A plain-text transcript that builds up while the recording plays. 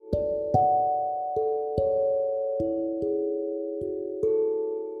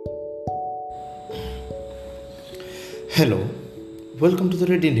Hello, welcome to the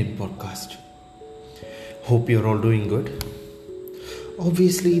Red Indian podcast. Hope you're all doing good.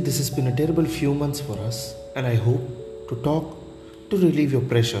 Obviously, this has been a terrible few months for us, and I hope to talk to relieve your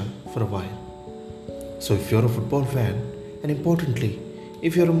pressure for a while. So, if you're a football fan, and importantly,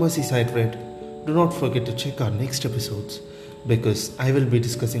 if you're a Merseyside Red, do not forget to check our next episodes because I will be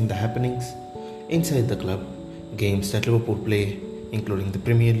discussing the happenings inside the club, games that Liverpool play, including the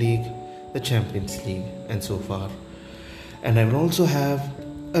Premier League, the Champions League, and so far. And I will also have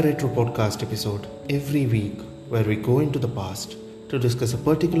a retro podcast episode every week where we go into the past to discuss a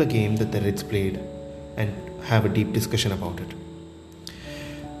particular game that the Reds played and have a deep discussion about it.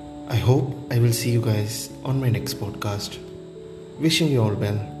 I hope I will see you guys on my next podcast. Wishing you all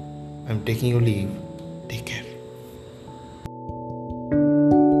well. I'm taking your leave. Take care.